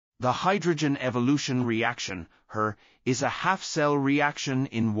The hydrogen evolution reaction, HER, is a half-cell reaction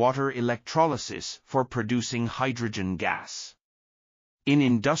in water electrolysis for producing hydrogen gas. In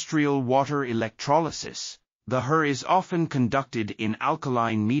industrial water electrolysis, the HER is often conducted in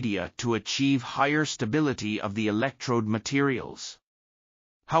alkaline media to achieve higher stability of the electrode materials.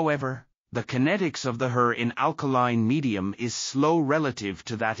 However, the kinetics of the HER in alkaline medium is slow relative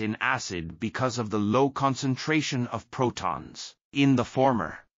to that in acid because of the low concentration of protons in the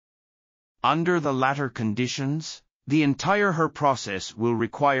former. Under the latter conditions, the entire HER process will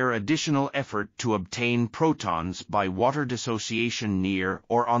require additional effort to obtain protons by water dissociation near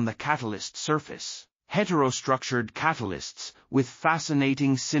or on the catalyst surface. Heterostructured catalysts, with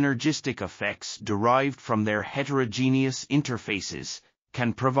fascinating synergistic effects derived from their heterogeneous interfaces,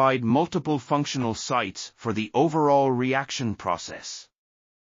 can provide multiple functional sites for the overall reaction process.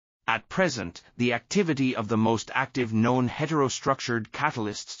 At present, the activity of the most active known heterostructured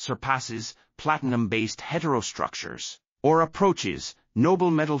catalysts surpasses platinum-based heterostructures, or approaches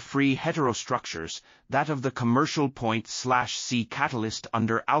noble metal-free heterostructures, that of the commercial point/C catalyst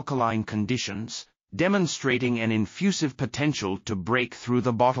under alkaline conditions, demonstrating an infusive potential to break through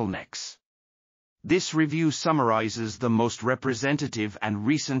the bottlenecks. This review summarizes the most representative and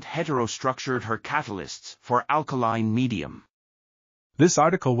recent heterostructured HER catalysts for alkaline medium. This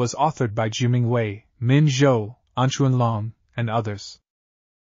article was authored by Jumeng Wei, Min Zhou, Anchun Long, and others.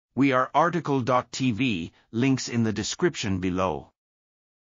 We are RTCLTV, links in the description below.